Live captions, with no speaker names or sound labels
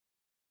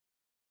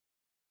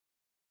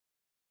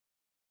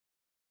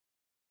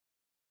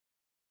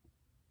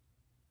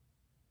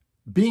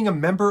Being a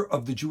member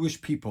of the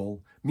Jewish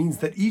people means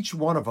that each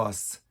one of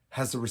us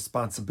has a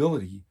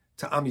responsibility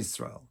to Am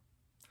Yisrael.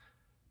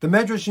 The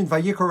Medrash in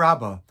Vayikra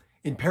Rabbah,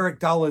 in Perek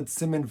Daled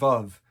Siman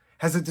Vav,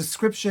 has a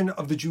description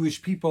of the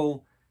Jewish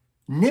people.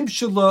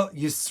 Nimshala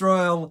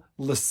Yisrael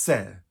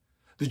L'seh.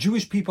 The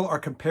Jewish people are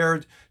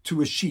compared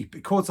to a sheep.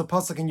 It quotes a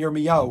pasuk in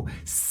Yirmiyahu,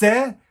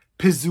 Seh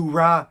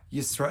Pizura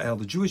Yisrael.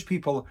 The Jewish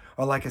people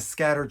are like a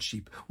scattered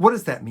sheep. What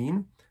does that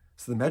mean?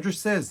 So the Medrash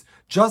says,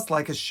 just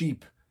like a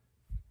sheep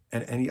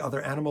and any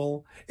other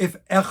animal, if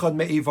echad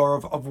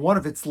me'ivarav, of one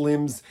of its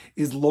limbs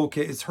is loke,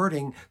 is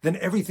hurting, then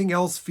everything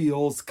else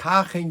feels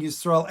kachen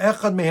Yisrael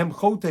echad mehem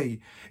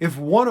chote. If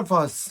one of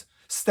us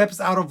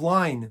steps out of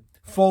line,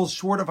 falls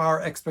short of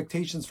our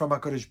expectations from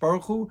HaKadosh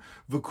Baruch Hu,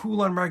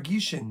 v'kulan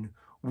margishin,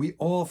 we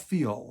all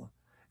feel.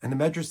 And the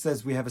Medrash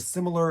says we have a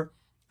similar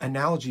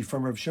analogy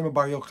from Rav Shimon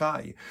Bar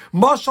Yochai.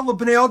 Mashal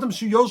b'nei adam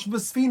sheyosh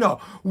b'sfina.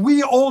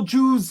 We all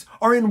Jews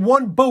are in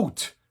one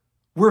boat.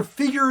 We're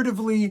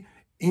figuratively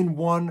in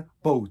one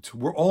boat.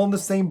 We're all in the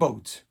same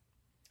boat.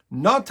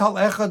 Natal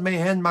echad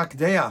mehen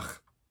makdeach.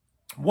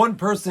 One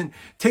person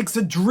takes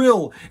a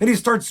drill and he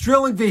starts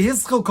drilling.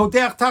 V'hischel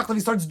kodeach tachtav.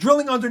 He starts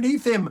drilling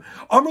underneath him.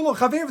 Amar lo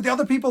chaver. The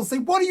other people say,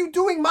 "What are you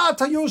doing, ma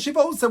tayoshiv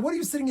osa? What are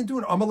you sitting and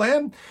doing?" Amar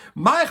lahem,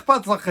 ma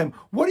echpat lachem.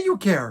 What do you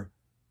care?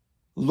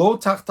 Lo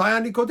tachtai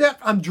ani kodeach.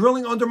 I'm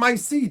drilling under my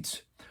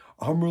seat.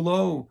 Amar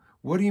lo.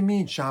 What do you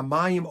mean?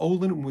 Shamayim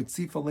olin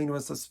u'mutzif aleinu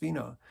es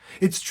asfina.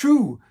 It's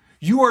true.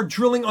 You are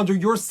drilling under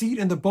your seat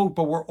in the boat,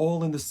 but we're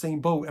all in the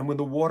same boat. And when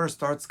the water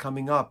starts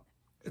coming up,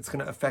 it's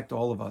going to affect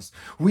all of us.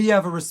 We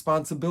have a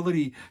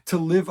responsibility to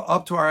live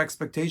up to our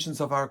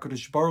expectations of our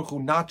Kadosh Baruch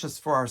Hu, not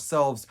just for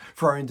ourselves,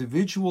 for our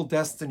individual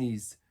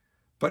destinies,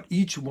 but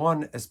each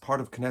one as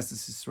part of Knesset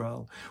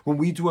Yisrael. When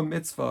we do a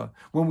mitzvah,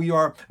 when we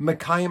are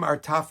Mekayim our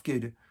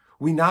tafkid,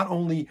 we not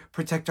only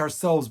protect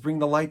ourselves, bring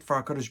the light for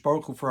our Kadosh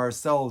Baruch Hu for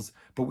ourselves,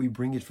 but we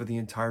bring it for the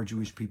entire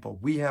Jewish people.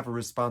 We have a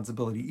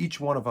responsibility, each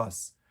one of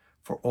us,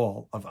 for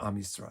all of Am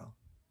Yisrael.